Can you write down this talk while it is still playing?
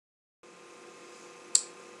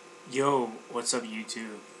Yo, what's up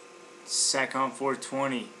YouTube? Sacon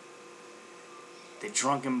 420, the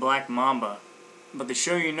Drunken Black Mamba. I'm about to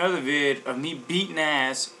show you another vid of me beating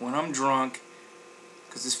ass when I'm drunk,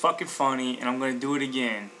 because it's fucking funny, and I'm going to do it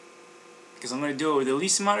again. Because I'm going to do it with the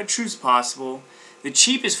least amount of truths possible, the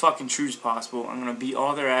cheapest fucking truths possible. I'm going to beat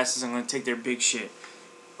all their asses, I'm going to take their big shit.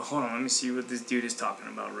 But hold on, let me see what this dude is talking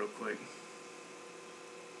about real quick.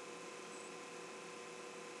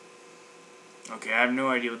 Okay, I have no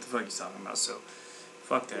idea what the fuck he's talking about, so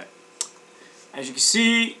fuck that. As you can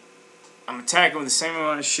see, I'm attacking with the same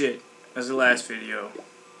amount of shit as the last video.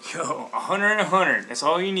 Yo, 100 and 100, that's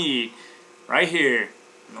all you need. Right here.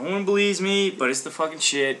 No one believes me, but it's the fucking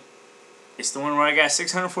shit. It's the one where I got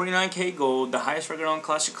 649k gold, the highest record on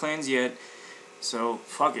Clash of Clans yet. So,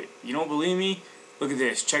 fuck it. You don't believe me? Look at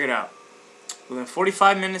this, check it out. Within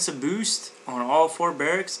 45 minutes of boost on all 4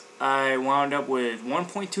 barracks, I wound up with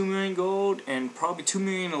 1.2 million gold and probably 2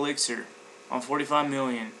 million elixir on 45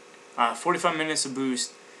 minutes of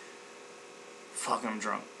boost. Fuck, I'm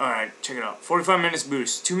drunk. Alright, check it out. 45 minutes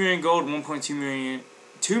boost. 2 million gold, 1.2 million.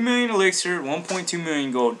 2 million elixir, 1.2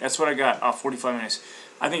 million gold. That's what I got off 45 minutes.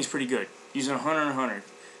 I think it's pretty good. Using 100 and 100.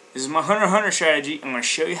 This is my 100-100 strategy. I'm going to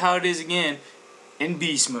show you how it is again in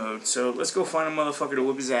beast mode. So let's go find a motherfucker to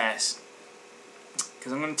whip his ass.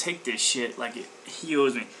 Because I'm going to take this shit like he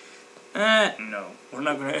owes me. No. We're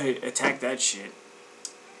not going to attack that shit.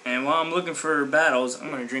 And while I'm looking for battles, I'm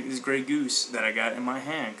going to drink this Grey Goose that I got in my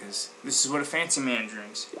hand. Because this is what a fancy man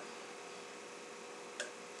drinks.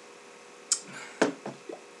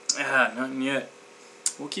 Nothing yet.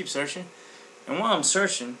 We'll keep searching. And while I'm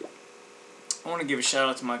searching, I want to give a shout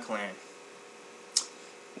out to my clan.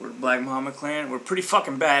 We're the Black Mamba clan. We're pretty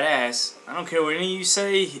fucking badass. I don't care what any of you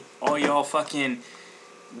say. All y'all fucking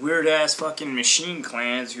weird ass fucking machine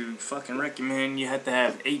clans who fucking recommend you have to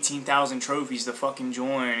have 18,000 trophies to fucking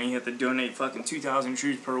join and you have to donate fucking 2,000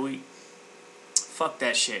 truths per week. Fuck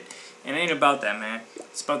that shit. It ain't about that, man.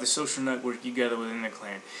 It's about the social network you gather within the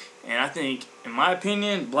clan. And I think, in my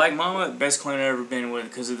opinion, Black Mamba, the best clan I've ever been with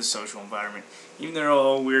because of the social environment. Even though they're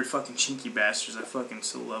all weird fucking chinky bastards, I fucking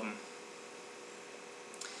still love them.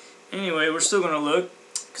 Anyway, we're still gonna look,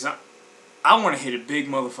 because I want to hit a big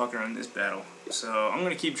motherfucker in this battle. So I'm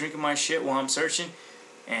gonna keep drinking my shit while I'm searching,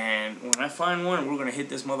 and when I find one, we're gonna hit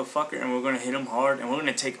this motherfucker, and we're gonna hit him hard, and we're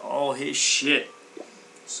gonna take all his shit.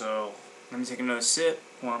 So let me take another sip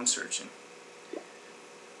while I'm searching.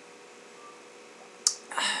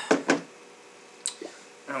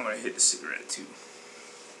 And I'm gonna hit the cigarette too.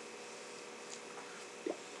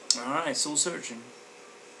 Alright, still searching.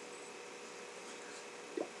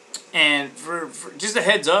 And for just a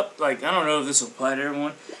heads up, like, I don't know if this will apply to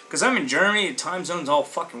everyone, because I'm in Germany, the time zone's all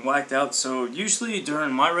fucking whacked out, so usually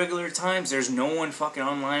during my regular times, there's no one fucking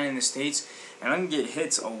online in the States, and I can get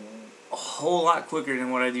hits a whole lot quicker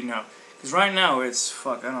than what I do now. Because right now, it's,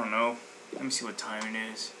 I don't know, let me see what time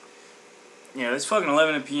it is. Yeah, it's fucking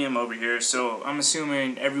 11 p.m. over here, so I'm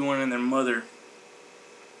assuming everyone and their mother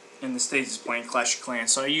in the States is playing Clash of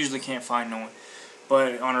Clans, so I usually can't find no one.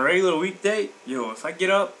 But on a regular weekday, yo, if I get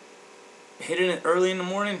up, hitting it early in the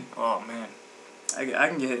morning, oh man, I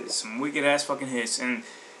can get some wicked ass fucking hits. And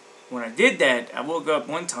when I did that, I woke up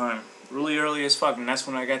one time really early as fuck, and that's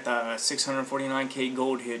when I got the 649k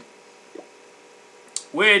gold hit,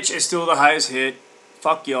 which is still the highest hit.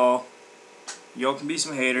 Fuck y'all. Y'all can be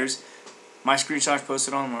some haters. My screenshot's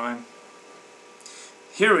posted online.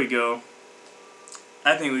 Here we go.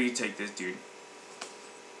 I think we can take this dude.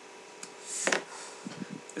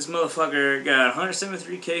 This motherfucker got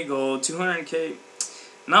 173k gold, 200k,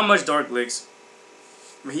 not much dark licks,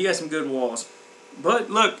 but he got some good walls. But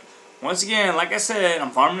look, once again, like I said, I'm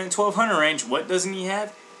farming in 1200 range. What doesn't he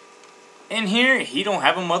have? In here, he don't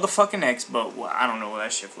have a motherfucking X, but well, I don't know why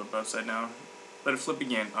that shit flipped upside down. Let it flip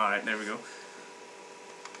again. Alright, there we go.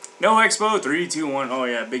 No expo, 3, 2, 1. Oh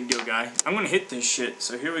yeah, big deal, guy. I'm gonna hit this shit,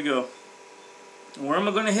 so here we go. Where am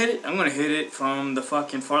I gonna hit it? I'm gonna hit it from the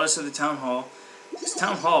fucking farthest of the town hall. This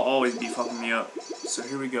town hall always be fucking me up. So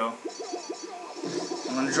here we go.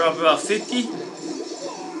 I'm gonna drop about 50.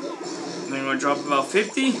 Then I'm gonna drop about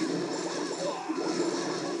 50.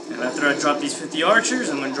 And after I drop these 50 archers,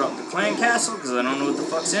 I'm gonna drop the clan castle because I don't know what the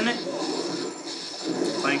fuck's in it.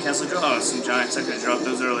 Clan castle drop. Oh, some giants. I could have dropped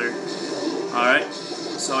those earlier. Alright.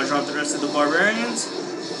 So I dropped the rest of the barbarians.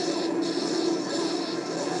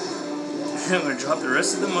 I'm gonna drop the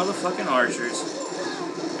rest of the motherfucking archers.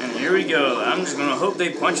 And here we go. I'm just gonna hope they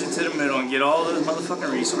punch into the middle and get all those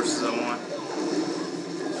motherfucking resources I want.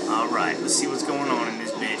 Alright, let's see what's going on in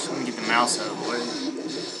this bitch. Let me get the mouse out of the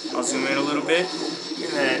way. I'll zoom in a little bit. Look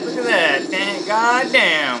at that. Look at that. Damn,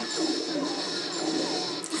 goddamn.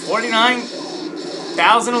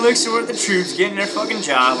 49,000 elixir worth of troops getting their fucking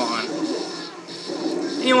job on.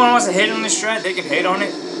 Anyone wants to hate on this strat, they can hate on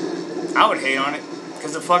it. I would hate on it,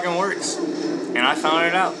 because it fucking works. And I found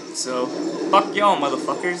it out. So, fuck y'all,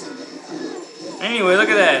 motherfuckers. Anyway, look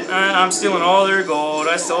at that. I'm stealing all their gold.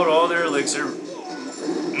 I stole all their elixir.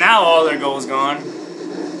 Now all their gold's gone.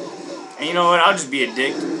 And you know what? I'll just be a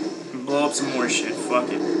dick and blow up some more shit.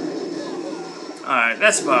 Fuck it. Alright,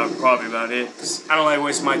 that's probably about it. 'Cause I don't like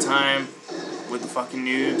wasting my time with the fucking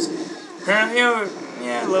noobs. Currently,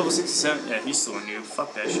 yeah, level 67. Yeah, he's still a noob.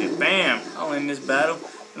 Fuck that shit. Bam! I'll end this battle.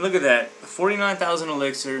 And look at that. 49,000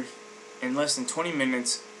 elixir in less than 20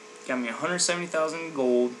 minutes. Got me 170,000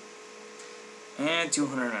 gold. And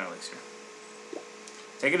 209 elixir.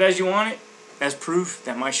 Take it as you want it. That's proof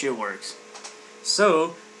that my shit works.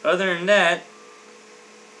 So, other than that,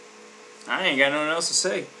 I ain't got nothing else to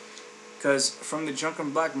say. Because from the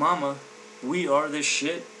Drunken Black Mamba, we are this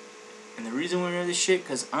shit. And the reason we are this shit,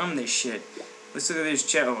 because I'm this shit. Let's look at this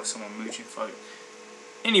chat. Oh, someone mooching. Fuck it.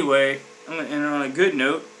 Anyway, I'm going to enter on a good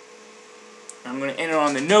note. I'm going to enter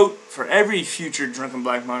on the note for every future Drunken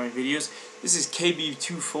Black Mamba videos. This is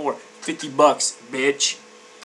KB24. $50, bitch.